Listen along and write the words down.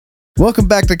Welcome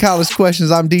back to College Questions.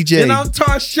 I'm DJ. And I'm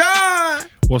Tarshawn.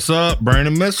 What's up?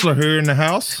 Brandon Mistler here in the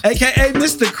house. AKA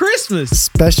Mr. Christmas.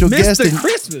 Special guest. Mr.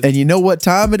 Christmas. And you know what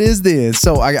time it is then.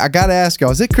 So I got to ask y'all,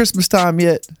 is it Christmas time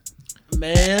yet?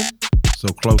 Man. So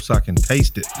close I can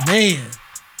taste it. Man.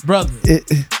 Brother.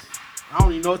 I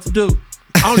don't even know what to do.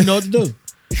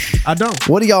 I don't.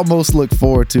 What do y'all most look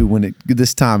forward to when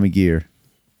this time of year?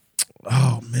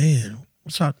 Oh, man.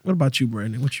 What about you,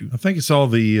 Brandon? I think it's all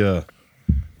the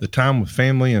time with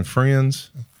family and friends.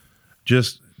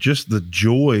 Just the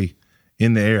joy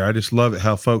in the air. I just love it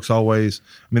how folks always,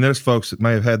 I mean, there's folks that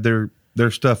may have had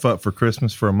their stuff up for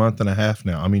Christmas for a month and a half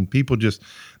now. I mean, people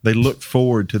they look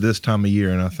forward to this time of year,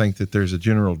 and I think that there's a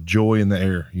general joy in the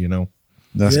air, you know?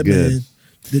 That's good.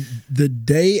 Man. The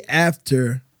day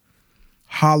after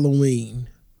Halloween,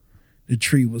 the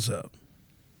tree was up.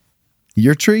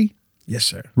 Your tree? Yes,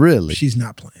 sir. Really? She's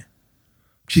not playing.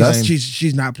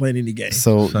 She's not playing any games.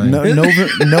 So November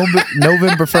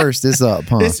 1st is up,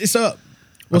 huh? It's up.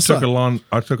 I took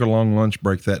a long lunch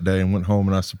break that day and went home,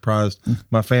 and I surprised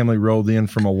my family rolled in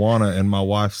from Awana, and my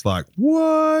wife's like,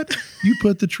 "What? You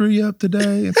put the tree up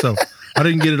today?" And so I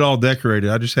didn't get it all decorated.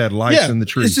 I just had lights in the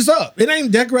tree. It's just up. It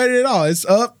ain't decorated at all. It's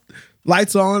up.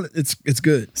 Lights on. It's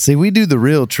good. See, we do the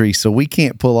real tree, so we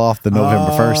can't pull off the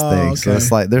November 1st thing. Okay. So it's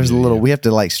like we have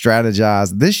to like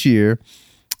strategize this year.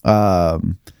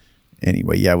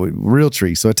 Anyway, real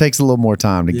tree. So it takes a little more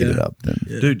time to get it up.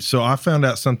 Dude, so I found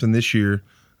out something this year.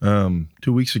 2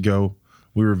 weeks ago,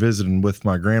 we were visiting with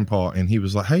my grandpa, and he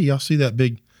was like, "Hey, y'all see that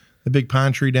big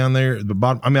pine tree down there at the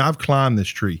bottom?" I mean, I've climbed this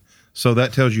tree. So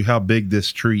that tells you how big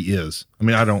this tree is. I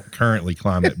mean, I don't currently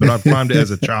climb it, but I've climbed it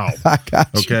as a child. I got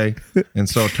you. Okay. And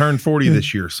so I turned 40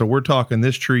 this year. So we're talking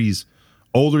this tree's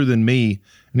older than me.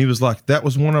 And he was like, that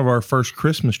was one of our first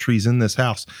Christmas trees in this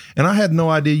house. And I had no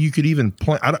idea you could even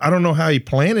plant. I don't know how he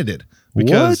planted it.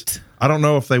 Because What? I don't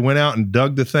know if they went out and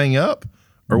dug the thing up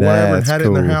or whatever and had it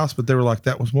in their cool. house. But they were like,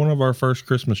 that was one of our first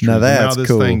Christmas trees. Now And that's this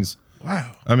cool. thing's,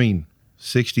 Wow. I mean,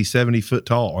 60, 70 foot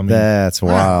tall. I mean, That's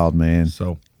wild, man.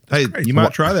 so, hey, you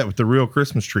might try that with the real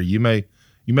Christmas tree. You make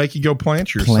you go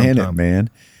plant yours Plant sometime. it, man.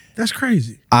 That's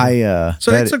crazy.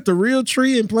 So they took the real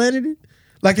tree and planted it?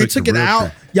 Like they took it real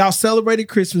out. tree. Y'all celebrated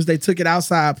Christmas. They took it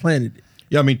outside, planted it.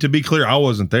 Yeah, I mean, to be clear, I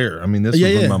wasn't there. I mean, this was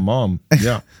with my mom.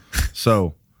 Yeah.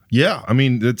 So, yeah, I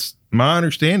mean, it's my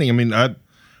understanding. I mean, I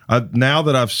now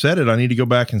that I've said it, I need to go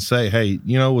back and say, hey,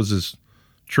 was this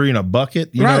tree in a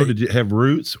bucket? You know, did it have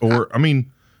roots? Or, I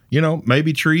mean,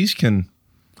 maybe trees can,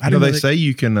 they say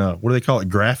you can, what do they call it?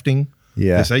 Grafting.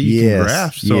 Yeah. They say you can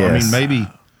graft. So, I mean,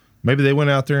 maybe they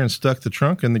went out there and stuck the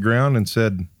trunk in the ground and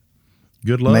said,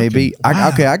 good luck. Maybe.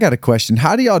 I got a question.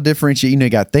 How do y'all differentiate? You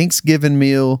got Thanksgiving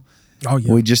meal. Oh,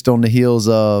 yeah. We just on the heels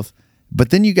of,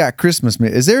 but then you got Christmas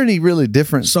meal. Is there any really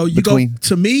difference So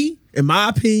to me, in my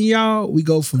opinion, y'all, we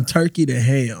go from turkey to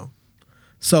ham.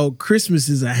 So Christmas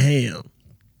is a ham.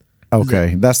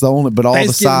 Okay, that's the only. But all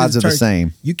the sides are the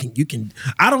same. You can.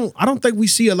 I don't think we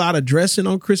see a lot of dressing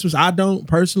on Christmas. I don't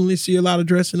personally see a lot of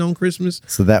dressing on Christmas.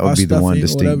 So that would be the one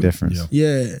distinct difference.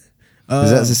 Yeah.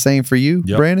 Is that the same for you,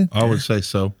 Yep, Brandon? I would say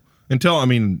so. I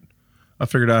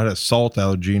figured out I had a salt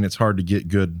allergy, and it's hard to get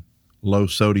good low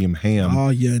sodium ham. Oh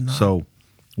yeah. No. So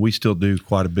we still do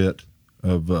quite a bit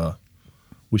of.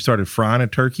 We started frying a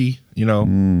turkey.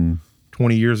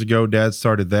 20 years ago, Dad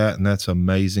started that, and that's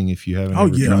amazing. If you haven't ever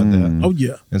tried that, Oh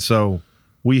yeah. And so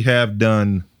we have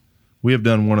done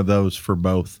one of those for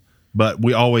both, but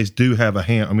we always do have a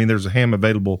ham. I mean, there's a ham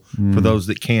available for those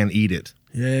that can eat it.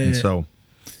 Yeah. And so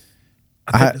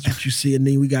I think that's what you see. And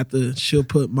then we got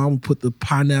Mama put the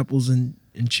pineapples and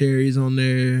cherries on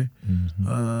there.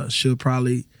 Mm-hmm. She'll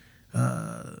probably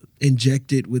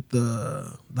inject it with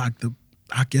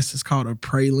I guess it's called a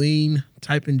praline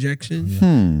type injection.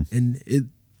 Hmm. And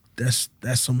that's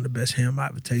some of the best ham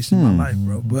I've ever tasted in my life,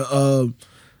 bro. But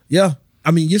yeah,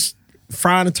 I mean, just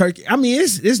frying a turkey. I mean,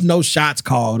 it's no shots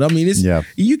called. I mean,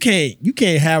 you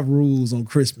can't have rules on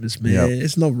Christmas, man.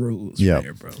 It's no rules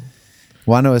there, bro.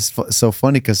 Well, I know it's so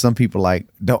funny because some people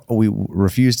we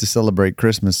refuse to celebrate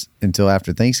Christmas until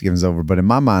after Thanksgiving's over. But in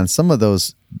my mind, some of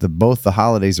those, both the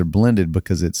holidays are blended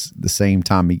because it's the same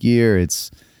time of year. It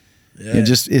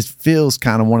feels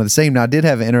kind of one of the same. Now, I did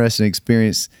have an interesting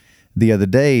experience the other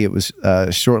day. It was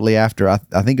shortly after, I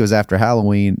think it was after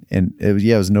Halloween, and it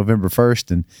was November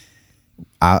 1st. And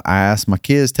I asked my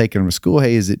kids taking them to school,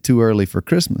 hey, is it too early for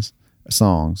Christmas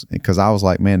songs? Because I was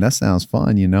like, man, that sounds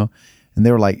fun, And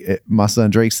they were like, my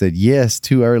son Drake said, yes,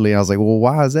 too early. And I was like, well,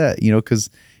 why is that? Because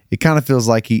it kind of feels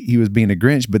like he was being a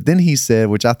Grinch. But then he said,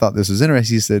 which I thought this was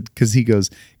interesting, he said,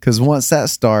 because once that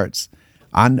starts,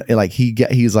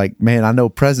 he's like, man, I know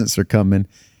presents are coming.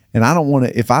 And I don't want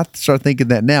to, if I start thinking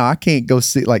that now, I can't go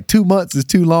see, like 2 months is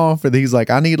too long for these. Like,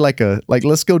 I need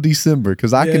let's go December,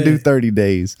 because I can do 30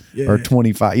 days or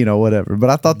 25, whatever. But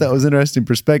I thought that was interesting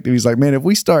perspective. He's like, man, if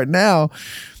we start now,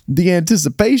 the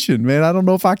anticipation, man, I don't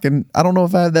know if I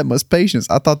have that much patience.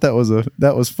 I thought that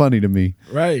was funny to me.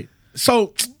 Right.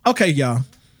 So, okay, y'all.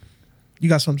 You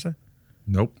got something to say?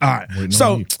 Nope. All right.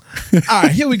 So, all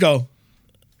right, here we go.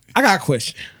 I got a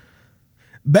question.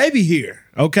 Baby here,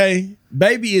 okay?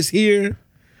 Baby is here.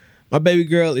 My baby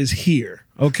girl is here,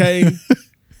 okay?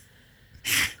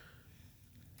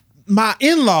 My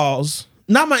in-laws,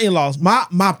 not my in-laws,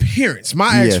 my parents,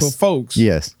 my actual folks.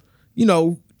 Yes.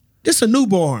 Just a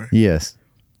newborn. Yes.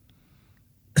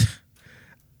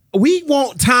 We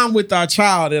want time with our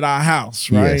child at our house,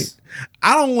 right? Yes.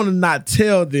 I don't want to not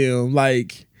tell them,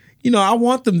 like, I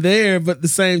want them there, but at the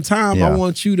same time, I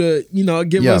want you to,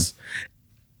 give us.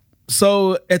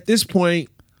 So at this point,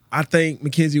 I think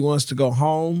Mackenzie wants to go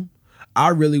home. I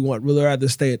really rather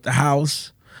stay at the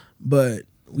house, but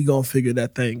we gonna figure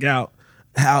that thing out.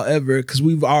 However, because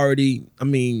we've already,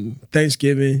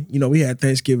 Thanksgiving, we had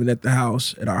Thanksgiving at the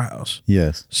house, at our house.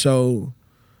 Yes. So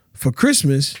for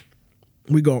Christmas,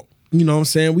 we go,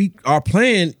 our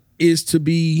plan is to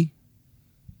be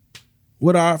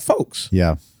with our folks.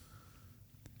 Yeah.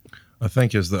 I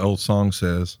think, as the old song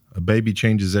says, a baby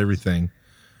changes everything.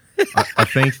 I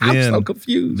think then I'm so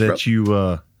confused,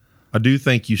 that I do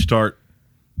think you start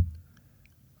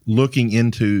looking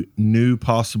into new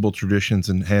possible traditions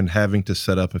and having to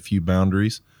set up a few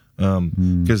boundaries.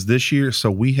 Because this year, so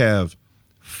we have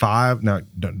 5. Now,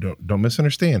 don't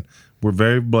misunderstand. We're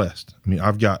very blessed.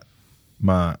 I've got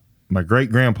my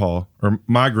great grandpa, or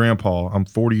my grandpa. I'm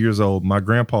 40 years old. My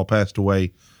grandpa passed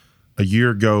away a year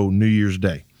ago, New Year's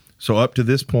Day. So up to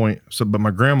this point, but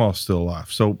my grandma's still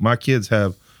alive. So my kids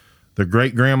have the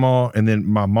great grandma, and then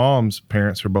my mom's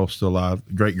parents are both still alive,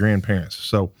 great grandparents.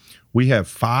 So we have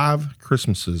 5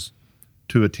 Christmases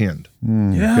to attend.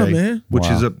 Yeah, man. Which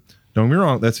is don't get me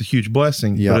wrong, that's a huge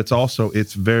blessing, but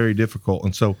it's very difficult.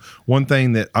 And so one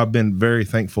thing that I've been very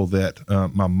thankful that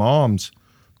my mom's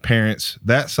parents,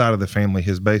 that side of the family,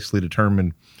 has basically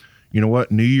determined,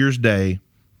 New Year's Day,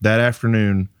 that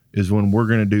afternoon, is when we're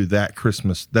going to do that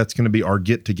Christmas. That's going to be our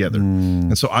get together.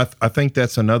 And so I think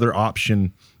that's another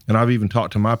option. And I've even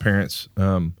talked to my parents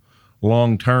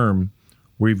long term.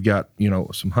 We've got,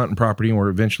 some hunting property, and we're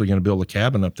eventually going to build a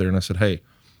cabin up there. And I said, hey,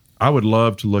 I would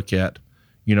love to look at,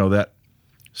 that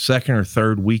second or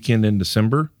third weekend in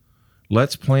December.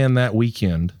 Let's plan that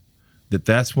weekend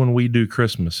that's when we do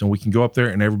Christmas, and we can go up there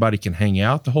and everybody can hang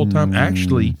out the whole time.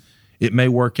 Actually, it may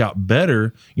work out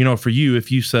better, for you,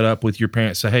 if you set up with your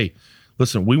parents, say, hey,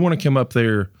 listen, we want to come up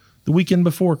there the weekend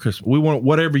before Christmas. We want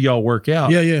whatever y'all work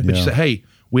out. Yeah. But you say, hey,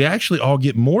 we actually all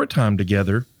get more time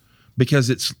together because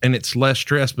it's less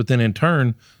stress. But then in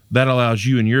turn, that allows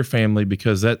you and your family,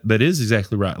 because that is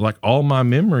exactly right. Like, all my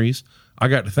memories, I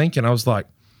got to thinking, I was like,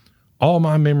 all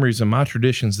my memories and my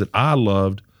traditions that I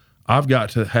loved, I've got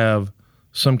to have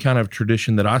some kind of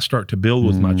tradition that I start to build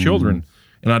with my children.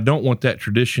 And I don't want that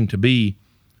tradition to be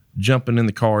jumping in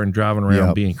the car and driving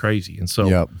around being crazy. And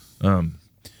so,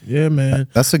 yeah, man.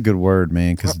 That's a good word,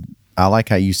 man, because I like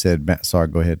how you said, sorry,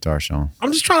 go ahead, Tarshawn.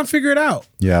 I'm just trying to figure it out.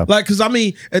 Yeah. Like, because,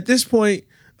 at this point,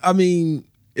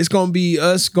 it's going to be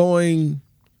us going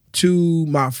to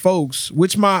my folks,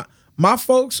 which my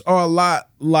folks are a lot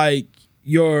like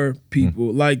your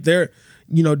people. Like, they're,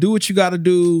 do what you got to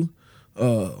do.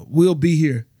 We'll be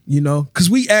here. Because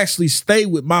we actually stay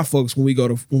with my folks when we go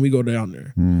down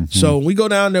there. So when we go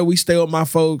down there, we stay with my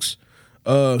folks.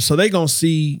 So they gonna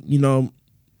see,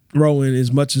 Rowan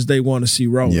as much as they want to see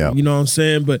Rowan. Yeah. You know what I'm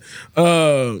saying? But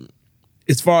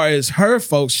as far as her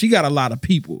folks, she got a lot of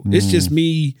people. It's just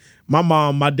me, my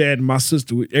mom, my dad, and my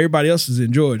sister. Everybody else is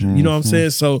in Georgia. You know what I'm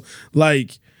saying? So,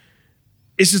 like,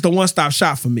 it's just a one-stop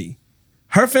shop for me.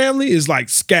 Her family is like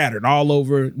scattered all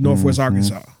over Northwest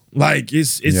Arkansas. Like,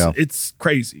 it's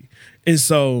crazy. And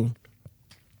so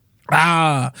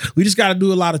we just got to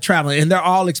do a lot of traveling, and they're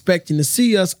all expecting to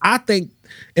see us. I think,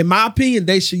 in my opinion,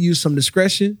 they should use some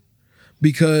discretion,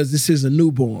 because this is a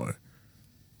newborn.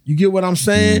 You get what I'm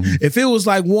saying? If it was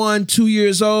like 1, 2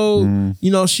 years old,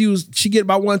 she get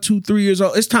about 1, 2, 3 years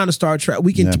old, it's time to start track.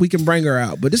 We can bring her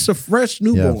out, but it's a fresh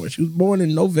newborn. She was born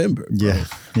in November. Bro.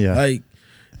 Yeah. Like,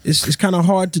 it's kind of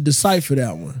hard to decipher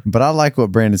that one. But I like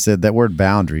what Brandon said, that word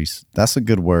boundaries. That's a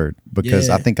good word, because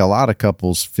I think a lot of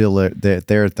couples feel that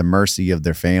they're at the mercy of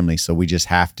their family, so we just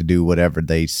have to do whatever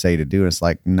they say to do. It's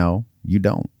like, no, you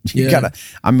don't. You gotta,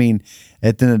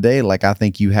 at the end of the day, like, I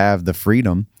think you have the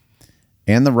freedom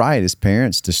and the right as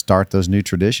parents to start those new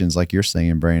traditions, like you're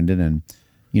saying, Brandon. And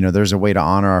there's a way to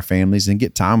honor our families and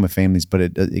get time with families,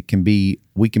 but we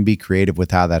can be creative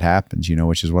with how that happens,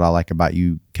 which is what I like about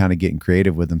you, kind of getting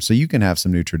creative with them. So you can have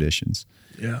some new traditions.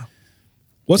 Yeah.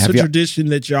 What's the tradition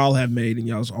that y'all have made in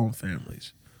y'all's own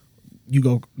families? You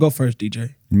go first,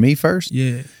 DJ. Me first?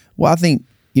 Yeah. Well, I think,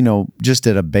 just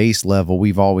at a base level,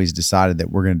 we've always decided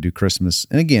that we're going to do Christmas.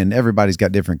 And again, everybody's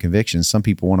got different convictions. Some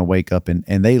people want to wake up and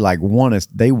they want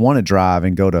to drive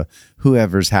and go to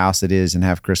whoever's house it is and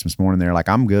have Christmas morning there. Like,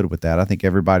 I'm good with that. I think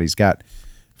everybody's got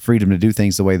freedom to do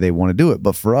things the way they want to do it.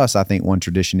 But for us, I think one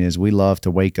tradition is we love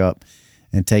to wake up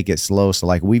and take it slow. So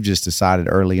like, we've just decided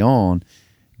early on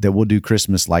that we'll do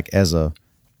Christmas like as a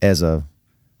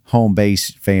home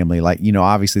base family. Like,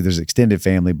 obviously there's extended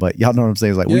family, but y'all know what I'm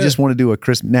saying? It's like, we just want to do a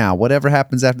Christmas now, whatever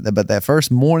happens after that. But that first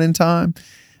morning time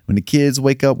when the kids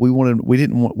wake up, we want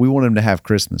them to have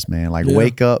Christmas, man. Like,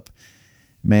 wake up,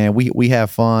 man. We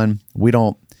have fun. We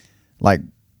don't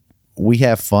we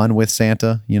have fun with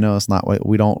Santa. It's not,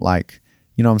 we don't like,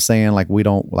 what I'm saying? Like, we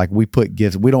don't we put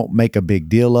gifts. We don't make a big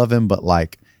deal of him, but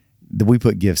like, we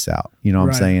put gifts out, what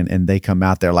I'm saying? And they come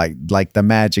out there like the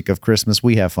magic of Christmas.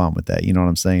 We have fun with that. You know what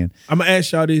I'm saying? I'm going to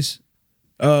ask y'all this.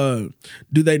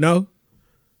 Do they know?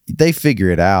 They figure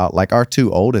it out. Like, our two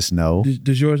oldest know.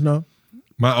 Does yours know?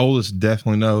 My oldest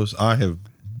definitely knows. I have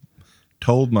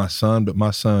told my son, but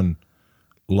my son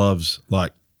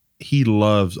he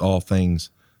loves all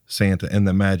things Santa and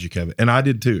the magic of it. And I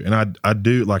did too. And I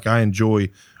do, I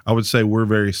enjoy, I would say we're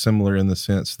very similar in the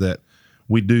sense that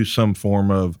we do some form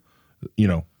of,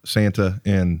 Santa,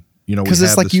 and because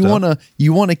it's like you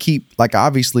want to keep, like,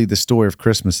 obviously the story of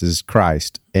Christmas is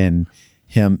Christ and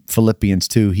him. Philippians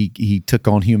 2, he took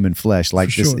on human flesh,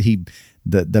 like this.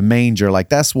 The manger, like,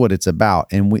 that's what it's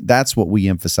about, and that's what we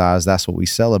emphasize. That's what we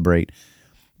celebrate.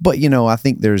 But I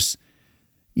think there's,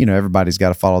 everybody's got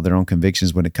to follow their own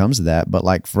convictions when it comes to that. But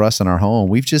like, for us in our home,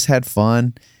 we've just had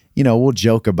fun. We'll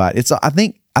joke about it. It's I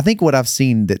think what I've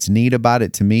seen that's neat about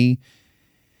it, to me,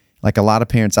 like, a lot of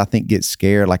parents, I think, get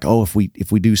scared, like, oh, if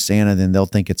we do Santa, then they'll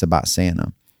think it's about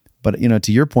Santa. But,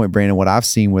 to your point, Brandon, what I've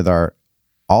seen with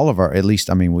all of our, at least,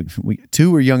 I mean, we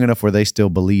two are young enough where they still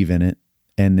believe in it.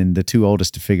 And then the two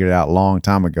oldest figured it out a long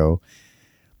time ago.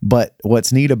 But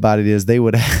what's neat about it is they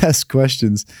would ask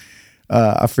questions.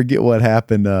 I forget what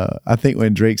happened. I think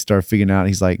when Drake started figuring out,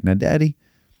 he's like, now, Daddy,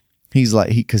 he's like,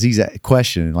 because he's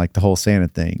questioning like the whole Santa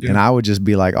thing. Yeah. And I would just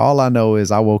be like, all I know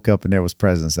is I woke up and there was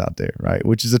presents out there, right?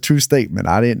 Which is a true statement.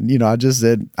 I didn't, I just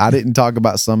said, I didn't talk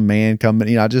about some man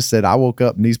coming, I just said I woke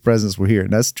up and these presents were here.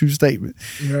 And that's a true statement.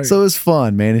 Right. So it was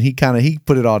fun, man. And he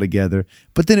put it all together.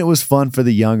 But then it was fun for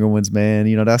the younger ones,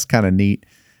 man. That's kind of neat.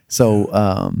 So,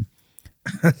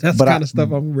 that's kind of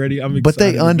stuff I'm excited but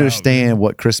they understand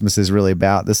what Christmas is really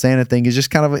about. The Santa thing is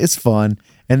just it's fun,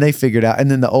 and they figured out.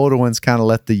 And then the older ones kind of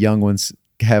let the young ones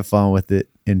have fun with it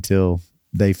until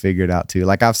they figure it out too.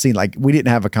 Like, I've seen, like, we didn't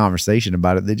have a conversation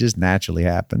about it; they just naturally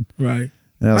happened. Right. And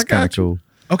that was kind of cool.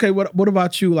 Okay, what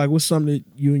about you? Like, what's something that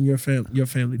you and your family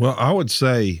do? Well, I would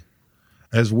say,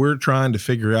 as we're trying to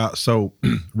figure out, so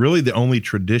really the only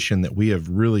tradition that we have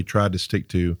really tried to stick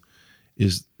to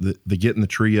is the getting the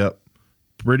tree up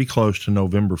pretty close to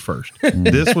November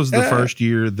 1st. This was the first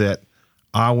year that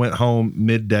I went home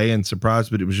midday and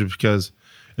surprised, but it was just because,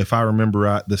 if I remember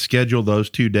right, the schedule those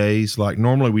 2 days, like,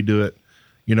 normally we do it,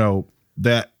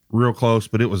 that real close,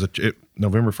 but it was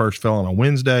November 1st fell on a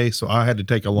Wednesday, so I had to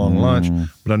take a long lunch,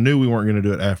 but I knew we weren't going to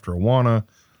do it after Awana.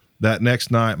 That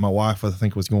next night, my wife, I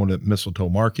think, was going to Mistletoe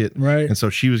Market. Right. And so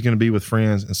she was going to be with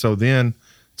friends. And so then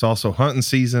it's also hunting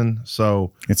season.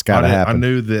 So it's got to happen. I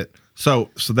knew that.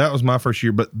 So that was my first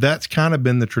year, but that's kind of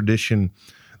been the tradition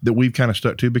that we've kind of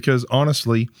stuck to, because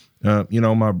honestly, my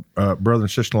brother and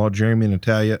sister-in-law, Jeremy and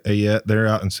Natalia Ayette, they're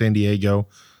out in San Diego.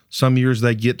 Some years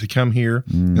they get to come here.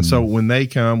 And so when they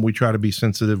come, we try to be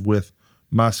sensitive with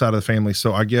my side of the family.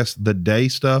 So I guess the day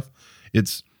stuff,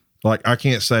 it's like, I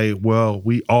can't say, well,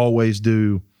 we always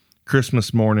do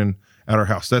Christmas morning at our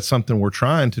house. That's something we're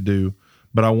trying to do,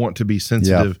 but I want to be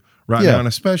sensitive now. And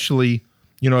especially,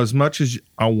 as much as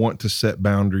I want to set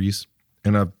boundaries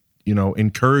and I,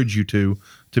 encourage you to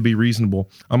be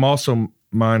reasonable, I'm also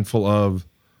mindful of,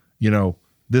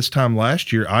 this time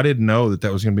last year, I didn't know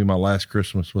that was going to be my last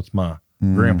Christmas with my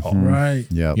grandpa. Right.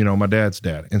 Yeah. My dad's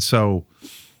dad. And so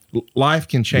life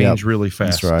can change really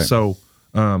fast. That's right. So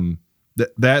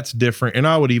that's different. And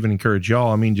I would even encourage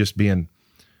y'all, just being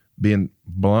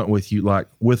blunt with you, like,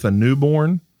 with a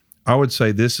newborn, I would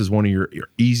say this is one of your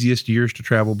easiest years to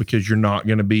travel, because you're not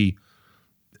going to be,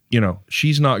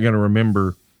 she's not going to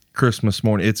remember Christmas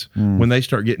morning. It's when they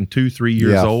start getting 2-3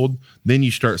 years old, then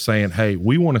you start saying, hey,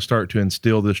 we want to start to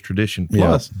instill this tradition.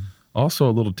 Plus, also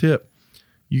a little tip,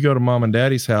 you go to mom and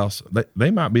daddy's house, they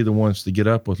might be the ones to get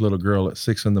up with little girl at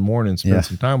 6 a.m. and spend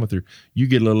some time with her. You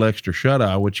get a little extra shut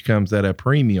eye, which comes at a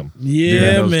premium.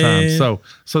 Yeah, those man. Times.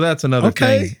 So that's another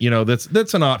thing.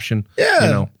 That's an option.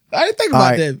 Yeah. I didn't think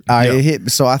about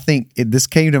that. So I think this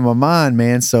came to my mind,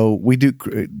 man. So we do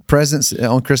presents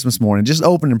on Christmas morning. Just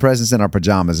opening presents in our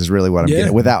pajamas is really what I'm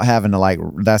getting without having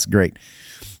to that's great.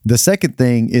 The second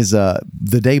thing is the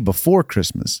day before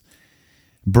Christmas.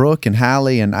 Brooke and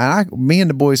Hallie and me and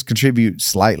the boys contribute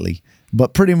slightly,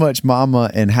 but pretty much Mama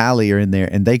and Hallie are in there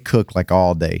and they cook like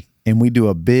all day. And we do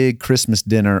a big Christmas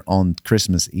dinner on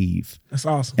Christmas Eve. That's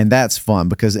awesome. And that's fun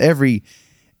because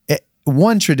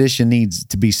one tradition needs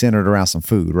to be centered around some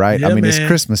food, right? Yeah, it's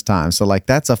Christmas time. So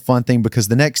that's a fun thing because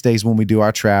the next days when we do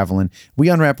our traveling, we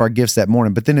unwrap our gifts that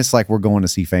morning, but then it's like we're going to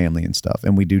see family and stuff.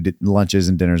 And we do lunches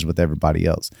and dinners with everybody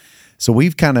else. So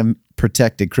we've kind of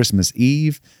protected Christmas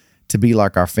Eve to be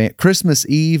like our Christmas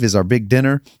Eve is our big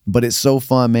dinner, but it's so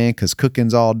fun, man, because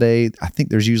cooking's all day. I think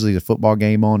there's usually a football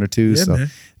game on or two. Yeah, so man.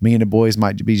 Me and the boys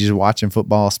might be just watching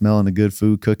football, smelling the good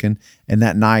food cooking. And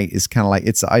that night is kind of like,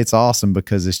 it's awesome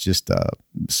because it's just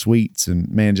sweets and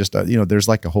man, just, there's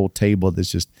like a whole table that's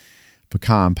just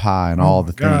pecan pie and all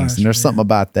the things. And there's something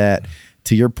about that,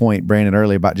 to your point, Brandon,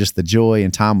 earlier about just the joy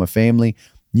and time with family.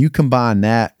 You combine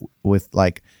that with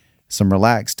some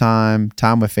relaxed time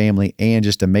with family, and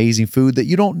just amazing food that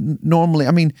you don't normally,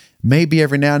 maybe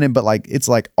every now and then, but it's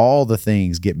like all the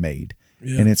things get made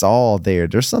and it's all there.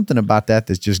 There's something about that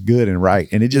that's just good and right.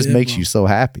 And it just makes you so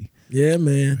happy. Yeah,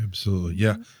 man. Absolutely.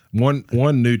 Yeah.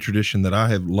 One new tradition that I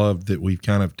have loved that we've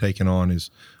kind of taken on is,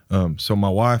 so my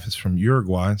wife is from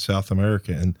Uruguay in South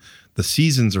America, and the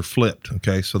seasons are flipped.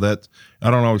 Okay. So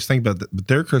I don't always think about that, but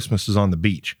their Christmas is on the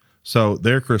beach. So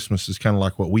their Christmas is kind of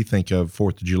like what we think of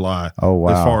 4th of July. Oh,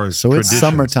 wow. As far as so traditions. It's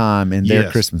summertime in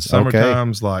their Christmas.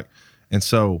 Summertime's and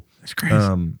so that's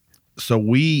crazy. So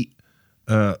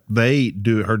they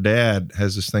do, her dad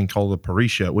has this thing called a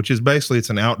parrilla, which is basically it's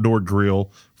an outdoor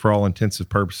grill for all intensive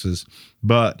purposes,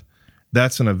 but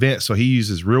that's an event. So he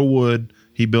uses real wood,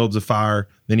 he builds a fire,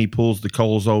 then he pulls the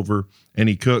coals over and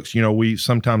he cooks.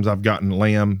 Sometimes I've gotten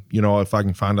lamb, if I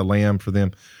can find a lamb for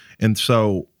them. And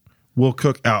so we'll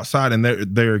cook outside, and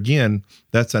there again,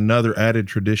 that's another added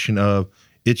tradition of,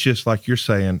 it's just like you're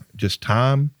saying, just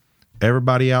time,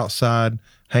 everybody outside,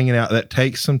 hanging out. That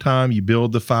takes some time. You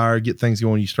build the fire, get things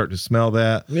going, you start to smell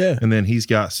that. Yeah. And then he's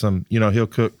got some, he'll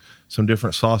cook some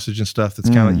different sausage and stuff that's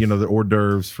kind of, the hors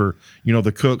d'oeuvres for,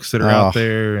 the cooks that are out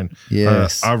there. And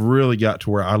yes. I've really got to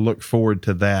where I look forward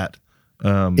to that.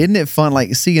 Isn't it fun?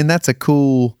 And that's a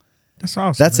cool... That's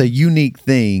awesome. That's a unique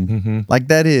thing.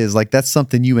 Mm-hmm. That's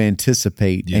something you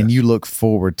anticipate and you look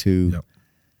forward to. Yep.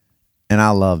 And I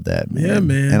love that, man. Yeah,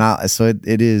 man. And so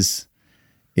it is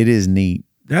neat.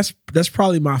 That's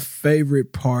probably my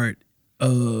favorite part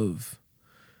of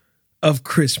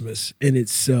Christmas in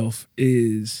itself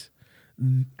is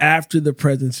after the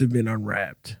presents have been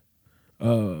unwrapped,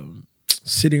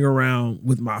 sitting around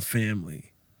with my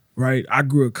family. Right? I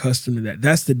grew accustomed to that.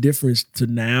 That's the difference to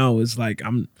now is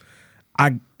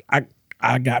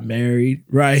I got married,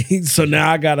 right? So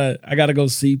now I gotta go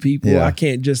see people. Yeah. I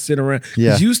can't just sit around.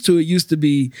 Yeah. It used to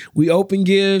be we open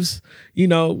gifts,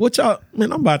 what y'all,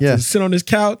 man, I'm about to sit on this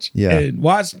couch and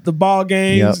watch the ball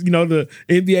games. Yep. The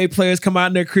NBA players come out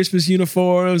in their Christmas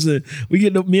uniforms and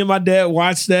me and my dad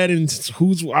watch that and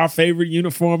who's our favorite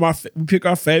uniform. We pick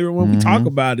our favorite one. We talk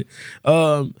about it.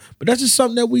 But that's just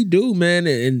something that we do, man.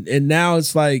 And now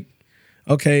it's like,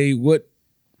 okay, what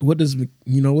does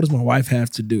my wife have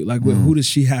to do? Who does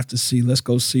she have to see? Let's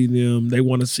go see them. They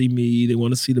want to see me. They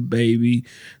want to see the baby.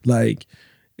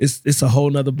 It's a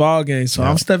whole nother ball game. So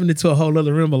I'm stepping into a whole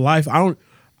other realm of life. I'm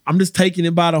just taking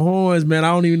it by the horns, man. I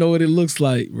don't even know what it looks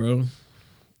like, bro.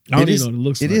 I don't even know what it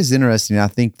looks like. It is interesting. I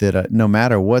think that no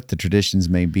matter what the traditions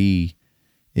may be,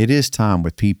 it is time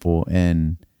with people.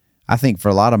 And I think for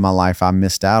a lot of my life, I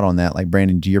missed out on that. Like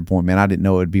Brandon, to your point, man, I didn't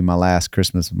know it would be my last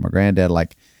Christmas with my granddad.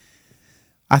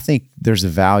 I think there's a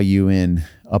value in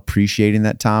appreciating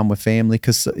that time with family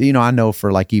because, I know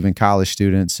for even college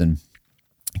students and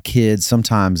kids,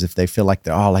 sometimes if they feel like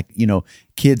they're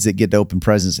kids that get to open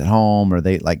presents at home or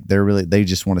they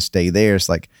just want to stay there. It's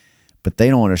but they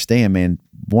don't understand, man.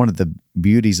 One of the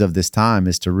beauties of this time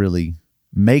is to really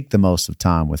make the most of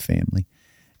time with family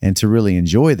and to really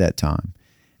enjoy that time.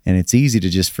 And it's easy to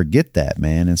just forget that,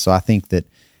 man. And so I think that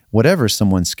whatever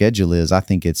someone's schedule is, I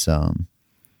think it's, man,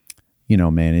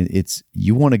 it's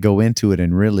you want to go into it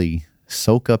and really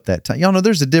soak up that time. Y'all know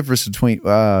there's a difference between,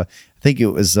 I think it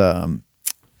was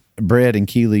Brett and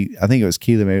Keely, I think it was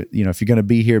Keely, you know, if you're going to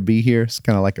be here, be here. It's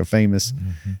kind of like a famous,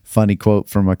 funny quote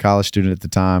from a college student at the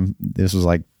time. This was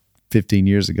like 15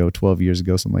 years ago, 12 years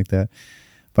ago, something like that.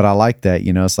 But I like that,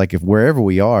 you know, it's like if wherever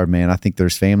we are, man, I think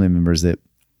there's family members that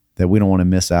we don't want to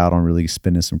miss out on really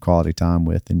spending some quality time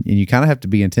with. And you kind of have to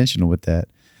be intentional with that.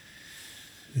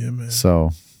 Yeah, man.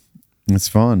 So it's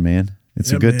fun, man.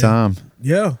 It's a good time.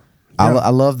 Yeah. I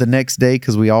love the next day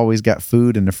because we always got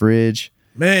food in the fridge.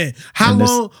 Man, how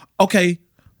long? Okay.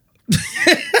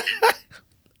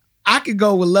 I could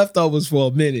go with leftovers for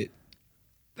a minute.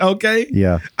 Okay?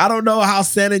 Yeah. I don't know how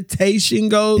sanitation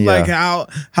goes, like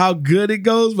how good it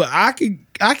goes, but I could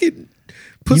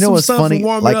put some stuff funny? And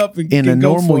warm like, it up and in a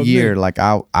normal go year, like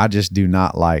I just do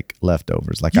not like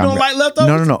leftovers. Like you don't like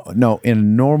leftovers? No.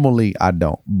 And normally I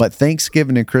don't. But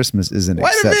Thanksgiving and Christmas is an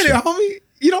exception. Wait a minute, homie.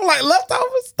 You don't like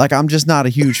leftovers? Like I'm just not a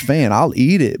huge fan. I'll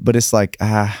eat it, but it's like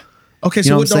okay,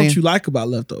 so what don't you like about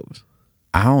leftovers?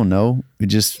 I don't know. It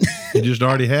just you just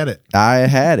already had it. I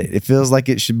had it. It feels like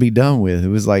it should be done with. It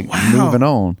was like moving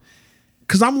on.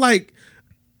 Cause I'm like,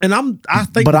 and I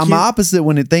think, but I'm opposite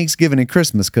when it's Thanksgiving and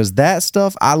Christmas because that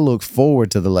stuff I look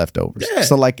forward to the leftovers. Yeah.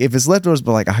 So like if it's leftovers,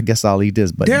 but like I guess I'll eat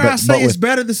this. But I say it's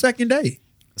better the second day.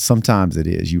 Sometimes it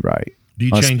is. You're right. Do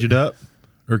you change it up,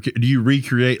 or do you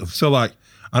recreate? So like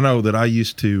I know that I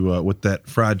used to with that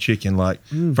fried chicken. Like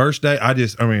first day,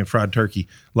 fried turkey.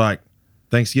 Like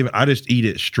Thanksgiving, I just eat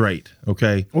it straight.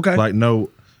 Okay. Like no.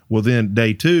 Well, then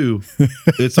day 2,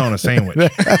 it's on a sandwich.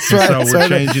 That's right. So we're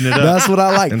changing it up. That's what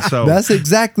I like. And so that's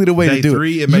exactly the way to do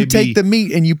it. You take the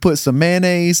meat and you put some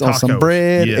mayonnaise on some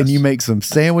bread and you make some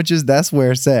sandwiches. That's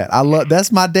where it's at.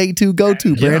 That's my day 2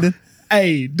 go-to, Brandon.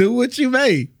 Hey, do what you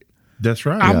may. That's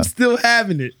right. I'm still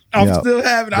having it. Still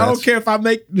having it. I don't care if I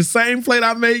make the same plate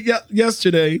I made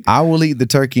yesterday. I will eat the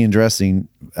turkey and dressing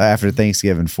after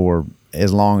Thanksgiving for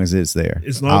as long as it's there.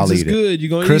 As long as it's good, you're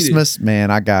going to eat it. Christmas,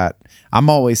 man, I'm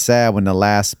always sad when the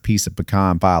last piece of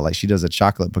pecan pie, like she does a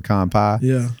chocolate pecan pie.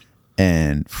 Yeah.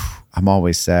 And I'm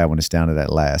always sad when it's down to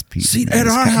that last piece. See, at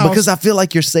our house. Because I feel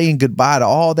like you're saying goodbye to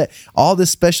all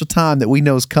this special time that we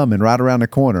know is coming right around the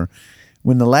corner.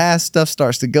 When the last stuff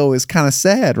starts to go, it's kind of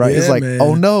sad, right? It's like, man.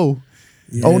 Oh no.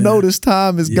 Yeah. Oh no, this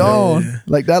time is gone. Yeah.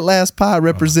 Like that last pie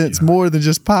represents more than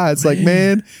just pie. It's like,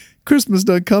 man, Christmas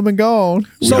done come and gone.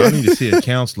 So I need to see a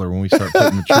counselor when we start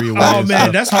putting the tree away. Oh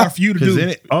man, that's hard for you to do.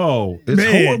 It's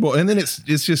horrible, and then it's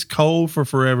just cold for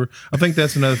forever. I think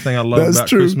that's another thing I love about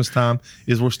Christmas time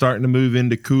is we're starting to move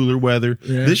into cooler weather.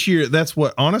 Yeah. This year, that's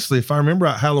what honestly, if I remember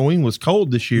right, Halloween was cold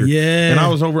this year. Yeah, and I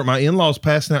was over at my in-laws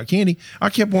passing out candy.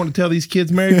 I kept wanting to tell these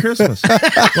kids Merry Christmas.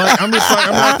 I'm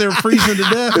out there freezing to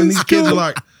death, and these kids are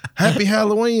like, Happy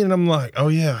Halloween, and I'm like, oh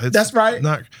yeah, that's right.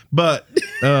 But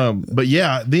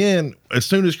yeah, then as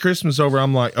soon as Christmas is over,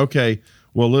 I'm like, okay,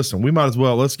 well, listen, we might as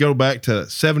well let's go back to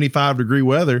 75-degree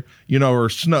weather, or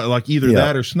snow, like either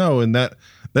that or snow, and that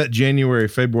January,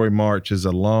 February, March is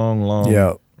a long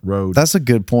road. That's a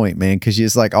good point, man, because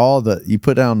it's like you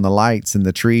put down the lights and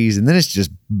the trees, and then it's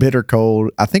just bitter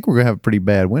cold. I think we're gonna have a pretty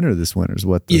bad winter this winter, is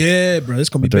what? Bro, it's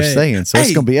gonna be bad. They're saying, so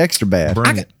it's gonna be extra bad.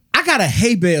 I got a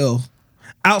hay bale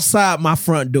outside my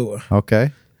front door.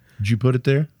 Okay. Did you put it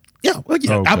there? Yeah. Well,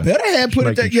 yeah. Okay. I better have put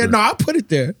it there. Sure. Yeah, no, I put it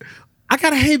there. I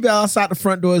got a hay bale outside the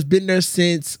front door. It's been there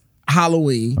since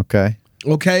Halloween. Okay.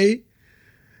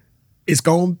 It's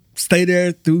going to stay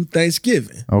there through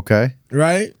Thanksgiving. Okay.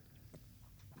 Right?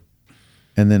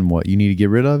 And then what? You need to get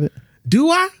rid of it?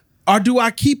 Do I? Or do I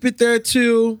keep it there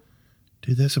too?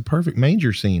 Dude, that's a perfect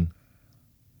manger scene.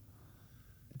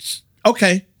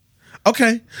 Okay.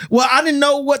 Well, I didn't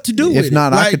know what to do with it. If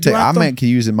not, I could take. I meant to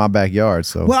use it in my backyard.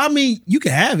 So. Well, I mean, you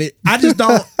can have it. I just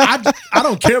don't. I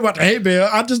don't care about the hay bale.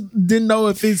 I just didn't know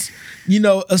if it's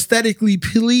aesthetically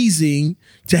pleasing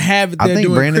to have it there. I think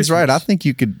Brandon's Christmas. right. I think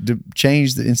you could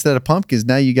change instead of pumpkins.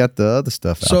 Now you got the other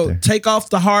stuff out there. So take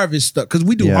off the harvest stuff because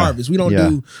we do harvest. We don't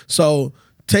do so.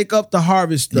 Take up the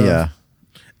harvest stuff.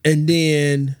 And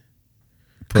then.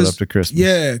 Put up to Christmas.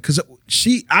 Yeah, because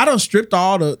I done stripped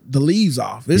all the leaves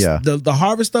off. The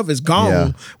harvest stuff is gone.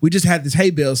 Yeah. We just had this hay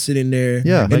bale sitting there.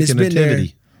 Yeah, and it's been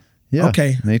nativity. There. Yeah.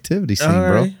 Okay. Nativity scene,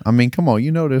 bro. I mean, come on.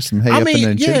 There's some hay up in the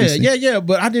nativity scene. Yeah.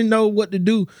 But I didn't know what to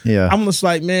do. Yeah. I'm just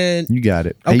like, man. You got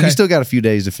it. Okay. Hey, you still got a few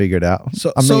days to figure it out.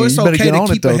 So it's you better get on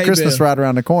it though. Christmas right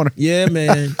around the corner. Yeah,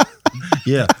 man.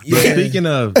 Yeah.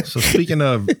 But speaking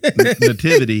of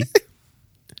nativity,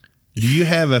 do you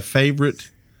have a favorite?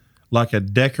 Like a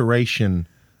decoration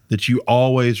that you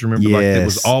always remember, like it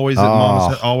was always at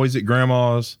mom's, always at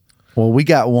grandma's. Well, we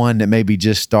got one that maybe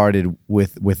just started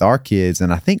with our kids,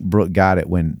 and I think Brooke got it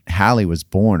when Hallie was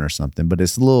born or something. But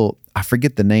it's I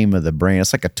forget the name of the brand.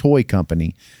 It's like a toy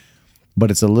company,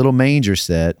 but it's a little manger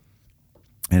set,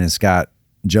 and it's got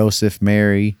Joseph,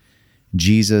 Mary,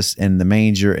 Jesus, and the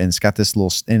manger, and it's got this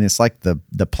little, and it's like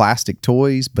the plastic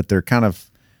toys, but they're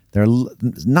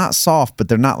not soft, but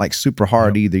they're not like super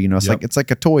hard either. You know, it's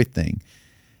like a toy thing.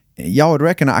 Y'all would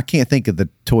recognize, I can't think of the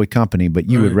toy company, but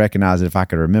you would recognize it if I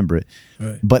could remember it.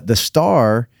 Right. But the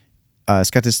star, it's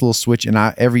got this little switch, and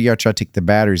every year I try to take the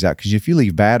batteries out, because if you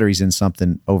leave batteries in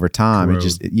something over time,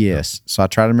 So I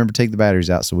try to remember to take the batteries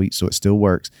out so it still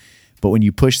works. But when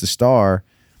you push the star,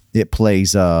 it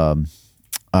plays. Oh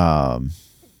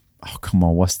come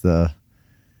on! What's the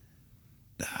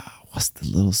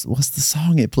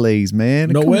song it plays, man?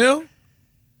 Noel.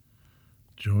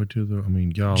 Joy to the. I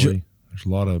mean, golly. There's a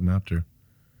lot of them out there.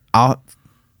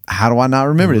 How do I not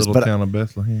remember this? Little town of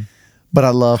Bethlehem. But I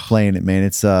love playing it, man.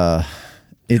 It's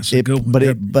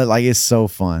it's so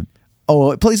fun.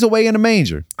 Oh, it plays Away in a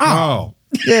Manger. Oh,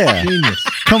 yeah, genius.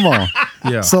 Come on.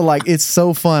 Yeah. So it's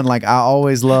so fun. Like, I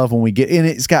always love when we get in.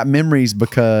 It's got memories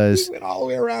because we went all the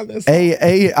way around this.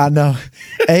 I know.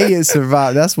 It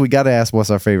survived. That's what we got to ask.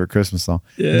 What's our favorite Christmas song?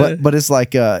 Yeah. But it's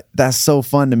like that's so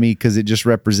fun to me because it just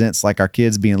represents like our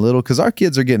kids being little. Because our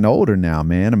kids are getting older now,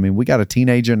 man. I mean, we got a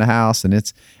teenager in the house, and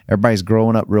everybody's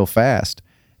growing up real fast.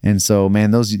 And so,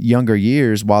 man, those younger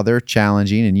years, while they're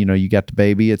challenging, and you got the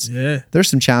baby, there's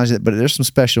some challenges, but there's some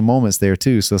special moments there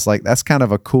too. So it's like that's kind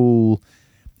of a cool.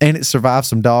 And it survived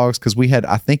some dogs because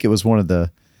I think it was one of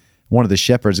the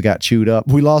shepherds got chewed up.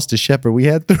 We lost a shepherd. We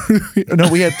had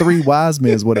three wise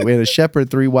men. We had a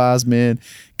shepherd, 3 wise men,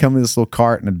 come in this little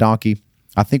cart, and a donkey.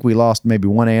 I think we lost maybe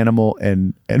one animal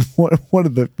and one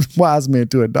of the wise men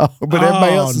to a dog, but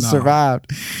everybody else has survived.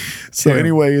 So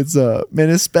anyway, it's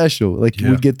it's special. Like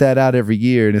we get that out every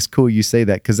year, and it's cool you say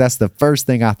that because that's the first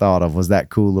thing I thought of was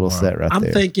that cool little set right there.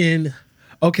 I'm thinking.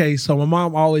 Okay, so my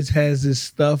mom always has this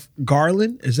stuff,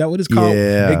 garland. Is that what it's called?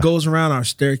 Yeah. It goes around our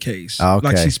staircase. Okay.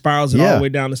 Like she spirals it all the way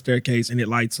down the staircase and it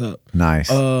lights up. Nice.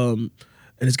 And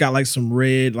it's got like some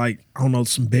red, like, I don't know,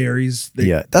 some berries.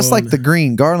 That's like the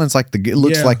green. Garland's like it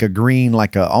looks like a green,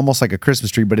 almost like a Christmas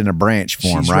tree, but in a branch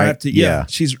form, right? Wrapped it,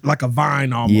 she's like a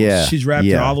vine almost. Yeah. She's wrapped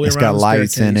it all the way around. It's got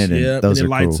lights in it, and those and are it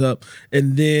lights cool. up.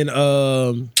 And then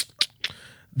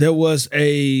there was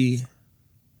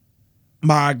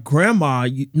my grandma,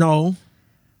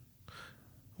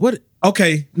 what?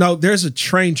 Okay, no, there's a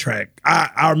train track.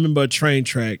 I remember a train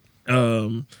track.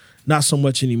 Not so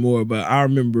much anymore, but I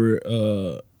remember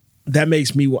that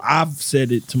makes me. I've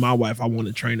said it to my wife. I want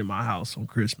a train in my house on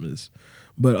Christmas.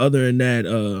 But other than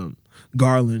that,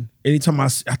 garland. Anytime I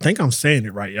think I'm saying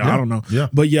it right, y'all. I don't know. Yeah.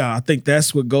 But yeah, I think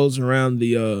that's what goes around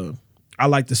the. I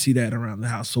like to see that around the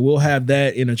house. So we'll have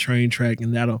that in a train track,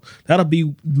 and that'll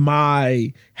be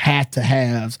my had to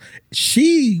haves.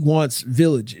 She wants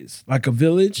villages, like a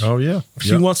village. Oh yeah.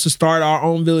 She wants to start our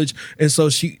own village. And so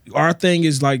our thing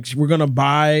is like we're gonna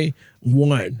buy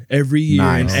one every year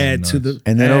and add to the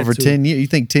and then over 10 years, you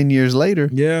think 10 years later.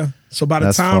 Yeah. So by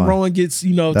the time Rowan gets,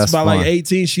 it's about like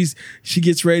 18, she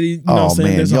gets ready, you know what I'm saying?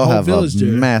 Man, there's you'll a whole have village a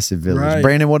there. massive village. Right.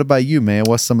 Brandon, what about you, man?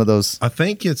 What's some of those? I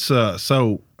think it's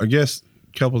so I guess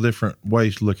a couple different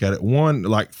ways to look at it. One,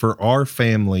 like for our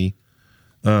family,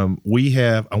 we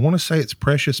have, I want to say it's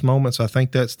precious moments. I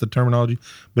think that's the terminology,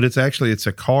 but it's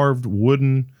a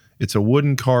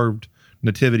wooden carved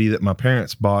nativity that my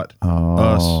parents bought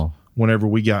us whenever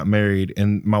we got married.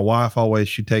 And my wife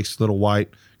she takes little white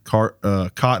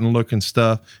cotton looking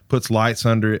stuff, puts lights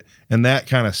under it, and that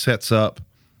kind of sets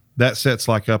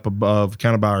like up above,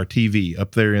 kind of by our TV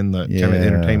up there in the kind of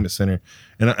entertainment center.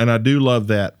 And I do love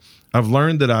that. I've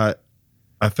learned that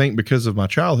I think because of my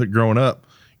childhood growing up,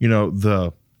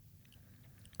 I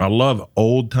love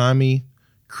old timey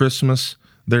Christmas.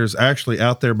 There's actually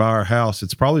out there by our house,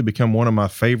 it's probably become one of my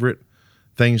favorite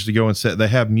things to go and set. They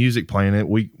have music playing it.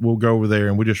 We'll go over there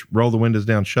and we just roll the windows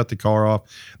down, shut the car off.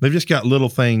 They've just got little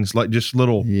things like just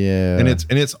little, and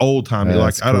it's old timey.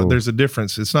 Like cool. There's a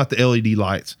difference. It's not the LED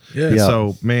lights. Yeah.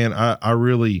 So man,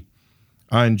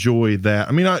 I enjoy that.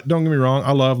 I mean, don't get me wrong.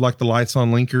 I love like the lights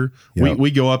on Linker. Yep.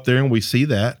 We go up there and we see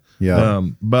that. Yeah.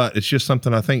 But it's just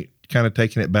something I think kind of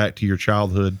taking it back to your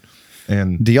childhood.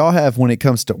 And do y'all have, when it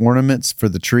comes to ornaments for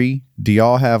the tree, do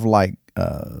y'all have like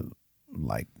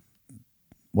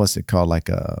what's it called? Like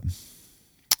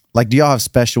do y'all have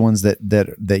special ones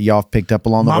that y'all have picked up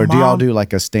along the way, or do y'all do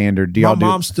like a standard? My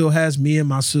mom still has me and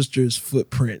my sister's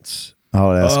footprints.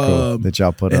 Oh, that's cool that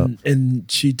y'all put up. And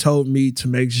she told me to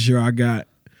make sure I got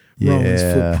Roman's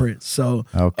footprints. So,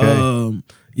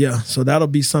 so that'll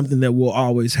be something that we'll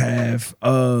always have.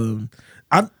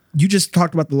 You just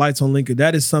talked about the lights on Lincoln.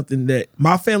 That is something that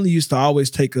my family used to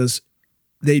always take us.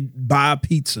 They'd buy a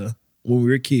pizza when we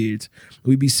were kids.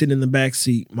 We'd be sitting in the back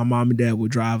seat. My mom and dad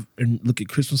would drive and look at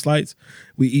Christmas lights.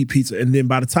 We eat pizza. And then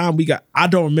by the time I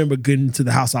don't remember getting to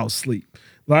the house, I was asleep.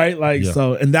 Right?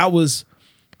 So, and that was,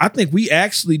 I think we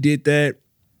actually did that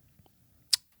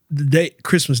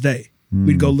Christmas Day.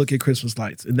 We'd go look at Christmas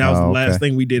lights. And that was the last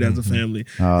thing we did as a family.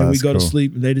 And we go to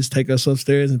sleep and they just take us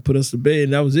upstairs and put us to bed.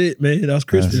 And that was it, man. That was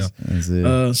Christmas. That's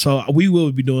it. So we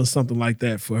will be doing something like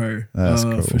that for her.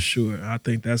 Cool. For sure. I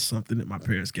think that's something that my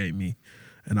parents gave me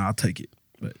and I'll take it.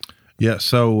 But yeah,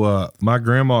 so my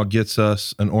grandma gets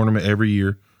us an ornament every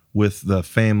year with the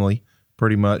family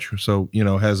pretty much. So,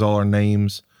 has all our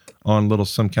names on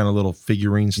some kind of little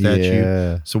figurine statue.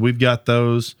 Yeah. So we've got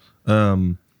those.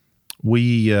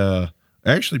 We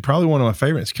actually, probably one of my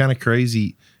favorites, kind of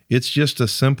crazy. It's just a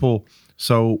simple,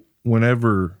 so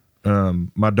whenever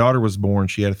my daughter was born,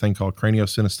 she had a thing called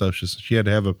craniosynostosis. She had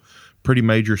to have a pretty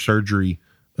major surgery,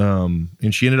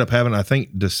 and she ended up having, I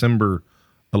think, December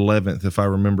 11th, if I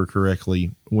remember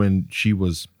correctly, when she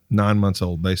was 9 months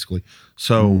old, basically.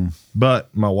 So, but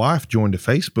my wife joined a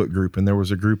Facebook group, and there was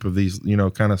a group of these,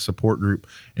 kind of support group,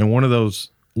 and one of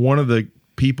the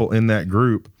people in that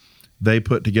group, they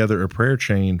put together a prayer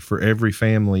chain for every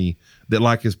family that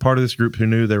is part of this group who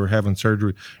knew they were having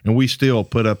surgery. And we still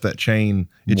put up that chain.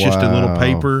 It's just a little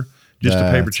paper,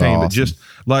 a paper chain, awesome. But just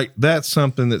that's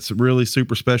something that's really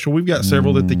super special. We've got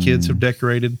several that the kids have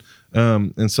decorated.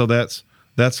 And so that's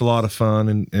a lot of fun.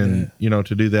 And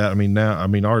to do that,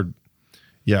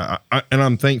 and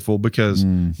I'm thankful because,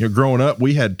 growing up,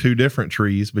 we had two different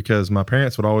trees because my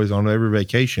parents would always, on every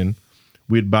vacation,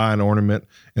 we'd buy an ornament.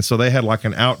 And so they had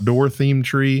an outdoor themed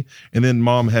tree. And then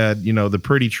mom had, the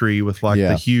pretty tree with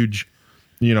the huge,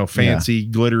 fancy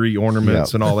glittery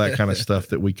ornaments and all that kind of stuff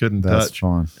that we couldn't That's touch.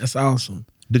 Fun. That's awesome.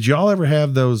 Did y'all ever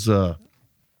have those, I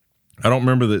don't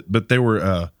remember that, but they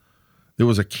were, there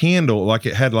was a candle, it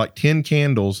had 10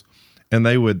 candles and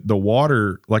the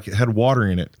water, it had water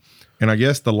in it. And I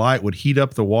guess the light would heat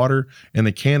up the water and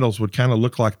the candles would kind of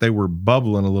look like they were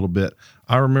bubbling a little bit.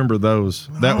 I remember those.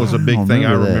 That was a big thing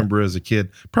I remember as a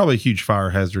kid. Probably a huge fire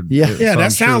hazard. Yeah, So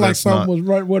that sounded like something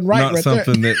wasn't right. Not right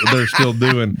something there. that they're still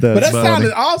doing. But that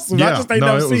sounded awesome. Yeah, I just ain't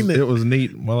never seen it. It was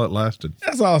neat while it lasted.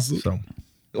 That's awesome. So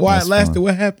why it lasted? Fun.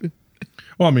 What happened?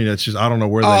 Well, it's just I don't know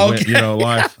where they went.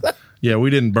 Life. Yeah, we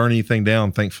didn't burn anything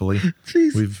down. Thankfully,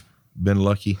 Jeez. We've been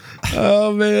lucky.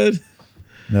 Oh man.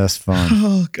 That's fun.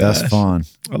 Oh, gosh. That's fun.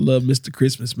 I love Mr.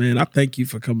 Christmas, man. I thank you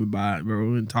for coming by,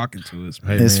 bro, and talking to us.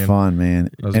 Hey, it's fun, man.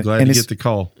 I was glad to get the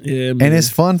call. Yeah, man. And it's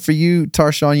fun for you,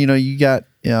 Tarshawn. You got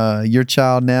your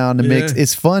child now in the mix.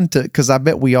 It's fun because I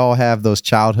bet we all have those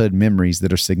childhood memories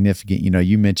that are significant.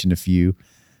 You mentioned a few.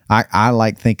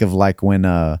 I think of when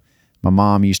my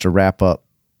mom used to wrap up.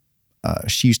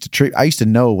 She used to treat. I used to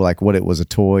know what it was, a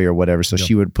toy or whatever. So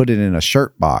she would put it in a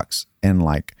shirt box and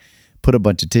put a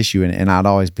bunch of tissue in it, and I'd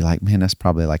always be like, man, that's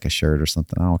probably a shirt or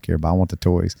something. I don't care, but I want the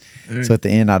toys. Right. So at the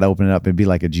end, I'd open it up and be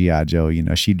like a G.I. Joe.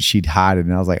 She'd hide it,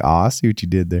 and I was like, oh, I see what you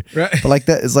did there. Right. But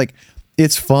that is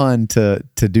it's fun to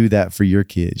do that for your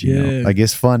kids. You know,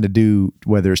 it's fun to do,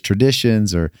 whether it's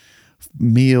traditions or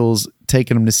meals,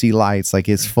 taking them to see lights.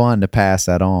 It's fun to pass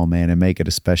that on, man, and make it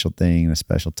a special thing and a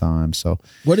special time. So,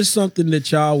 what is something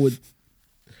that y'all would?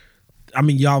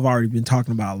 Y'all have already been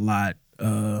talking about a lot.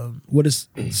 What is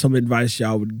some advice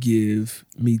y'all would give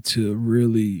me to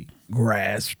really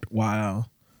grasp while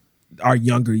our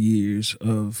younger years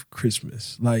of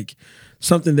Christmas?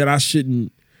 Something that I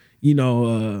shouldn't,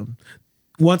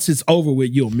 once it's over with,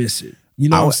 you'll miss it.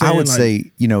 I would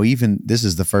say, even this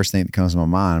is the first thing that comes to my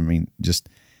mind.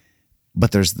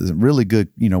 But there's the really good,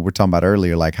 we're talking about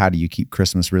earlier, how do you keep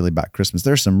Christmas really about Christmas?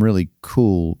 There's some really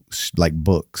cool,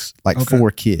 books,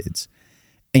 for kids.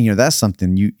 And, that's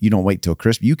something you don't wait till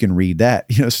Christmas. You can read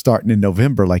that, starting in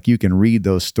November, you can read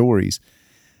those stories.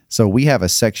 So we have a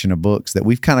section of books that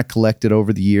we've kind of collected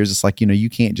over the years. It's you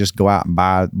can't just go out and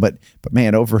buy, but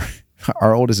man, over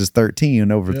our oldest is 13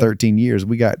 and over 13 years,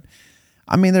 we got,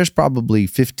 there's probably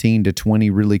 15 to 20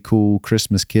 really cool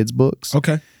Christmas kids books.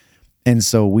 Okay. And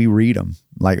so we read them.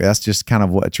 That's just kind of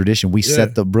what a tradition. We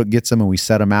Brooke gets them and we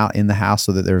set them out in the house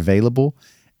so that they're available.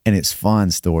 And it's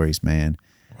fun stories, man.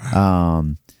 Wow.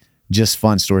 Just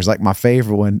fun stories. My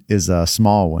favorite one is a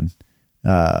small one.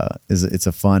 It's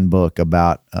a fun book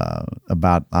about I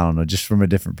don't know, just from a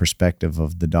different perspective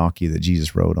of the donkey that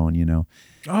Jesus rode on.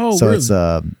 Oh, so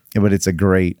really? But it's a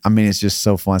great. It's just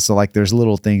so fun. So there's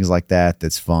little things like that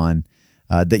that's fun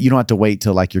that you don't have to wait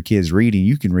till your kids reading.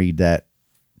 You can read that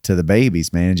to the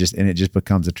babies, man, and it just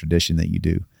becomes a tradition that you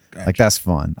do. Gotcha. That's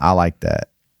fun. I like that.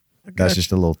 That's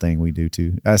just a little thing we do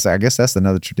too. I guess that's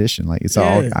another tradition. It's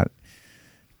all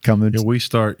coming. We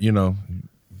start,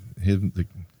 the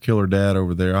killer dad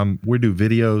over there. We do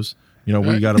videos. You know,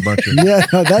 we got a bunch of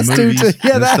that's movies too,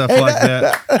 and stuff like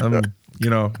that. You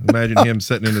know, imagine him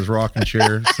sitting in his rocking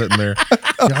chair, sitting there.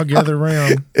 Y'all gather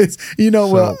around.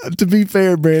 Well, to be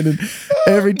fair, Brandon,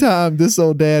 every time this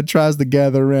old dad tries to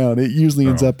gather around, it usually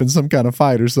ends up in some kind of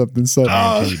fight or something. So,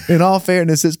 in all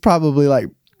fairness, it's probably like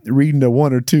reading to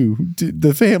one or two.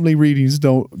 The family readings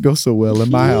don't go so well in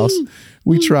my house.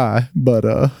 We try, but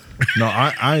no,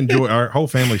 I enjoy. Our whole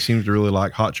family seems to really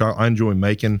like hot chocolate. I enjoy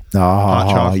making hot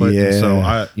chocolate. Yeah. And so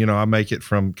I make it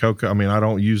from cocoa. I mean, I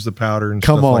don't use the powder and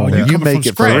Come stuff on, like that. you make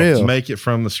it for real. Make it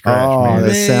from the scratch. Oh, man.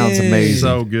 that sounds amazing.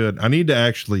 So good. I need to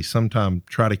actually sometime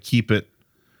try to keep it,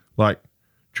 try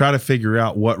to figure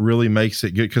out what really makes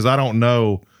it good, because I don't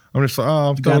know. I'm just like,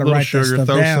 I'm throwing a little sugar,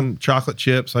 throw some chocolate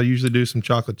chips. I usually do some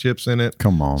chocolate chips in it.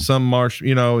 Come on. Some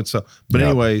marshmallow, but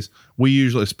anyways, we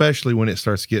usually, especially when it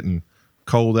starts getting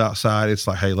cold outside, it's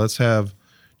like, hey, let's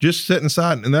just sit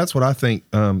inside. And that's what I think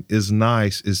is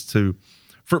nice, is to,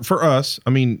 for us,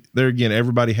 I mean, there again,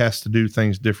 everybody has to do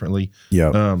things differently.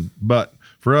 Yeah. But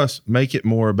for us, make it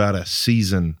more about a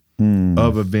season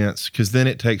of events, because then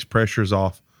it takes pressures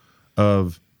off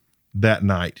of that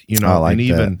night, I like and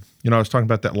even, that. I was talking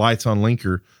about that Lights on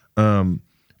Linker.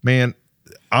 Man,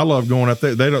 I love going up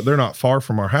there. They're not far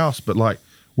from our house, but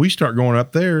we start going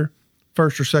up there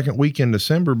first or second week in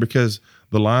December, because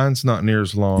the line's not near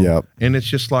as long. Yep. And it's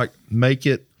just make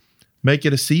it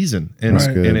a season. And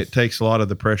and it takes a lot of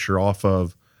the pressure off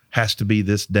of has to be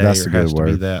this day or has to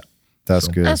be that. That's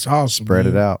good. That's awesome. Spread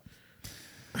it out.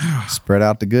 Spread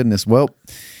out the goodness. Well,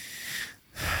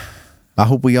 I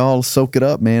hope we all soak it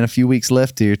up, man. A few weeks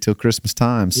left here till Christmas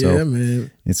time. So yeah, man.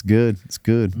 It's good. It's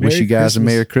good. Merry Wish you guys Christmas. a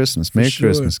Merry Christmas. Merry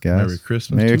Christmas, guys. Merry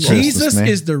Christmas. Merry Christmas, Jesus man.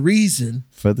 is the reason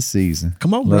For the season.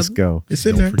 Come on, let's brother. go. It's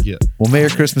in Don't there. forget. Well, Merry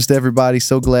Christmas to everybody.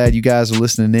 So glad you guys are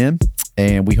listening in,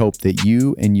 and we hope that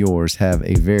you and yours have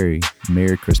a very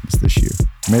Merry Christmas this year.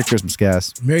 Merry Christmas,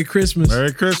 guys. Merry Christmas.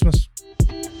 Merry Christmas.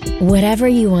 Whatever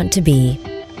you want to be,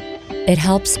 it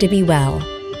helps to be well.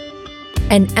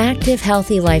 An active,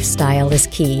 healthy lifestyle is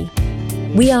key.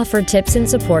 We offer tips and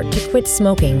support to quit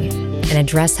smoking and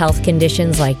address health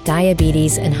conditions like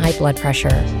diabetes and high blood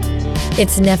pressure.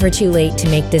 It's never too late to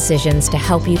make decisions to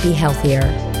help you be healthier.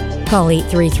 Call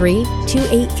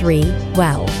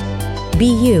 833-283-WELL. Be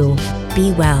you,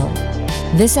 be well.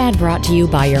 This ad brought to you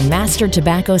by your master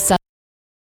tobacco